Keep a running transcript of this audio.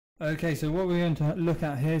Okay, so what we're going to look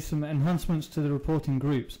at here is some enhancements to the reporting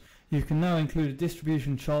groups. You can now include a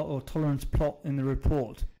distribution chart or tolerance plot in the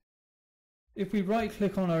report. If we right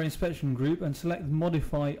click on our inspection group and select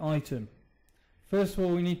modify item, first of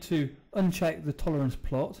all we need to uncheck the tolerance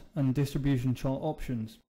plot and distribution chart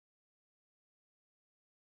options.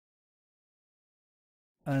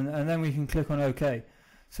 And then we can click on OK.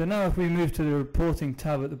 So now if we move to the reporting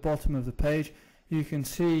tab at the bottom of the page, you can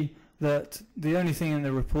see that the only thing in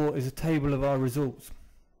the report is a table of our results.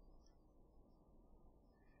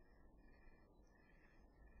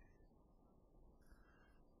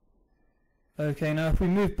 Okay, now if we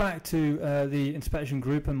move back to the inspection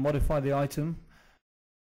group and modify the item,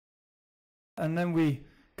 and then we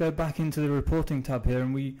go back into the reporting tab here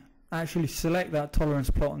and we actually select that tolerance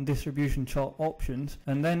plot and distribution chart options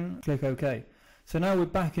and then click OK. So now we're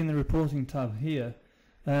back in the reporting tab here,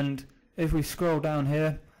 and if we scroll down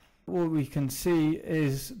here, what we can see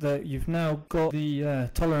is that you've now got the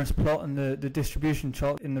tolerance plot and the distribution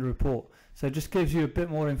chart in the report. So it just gives you a bit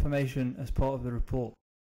more information as part of the report.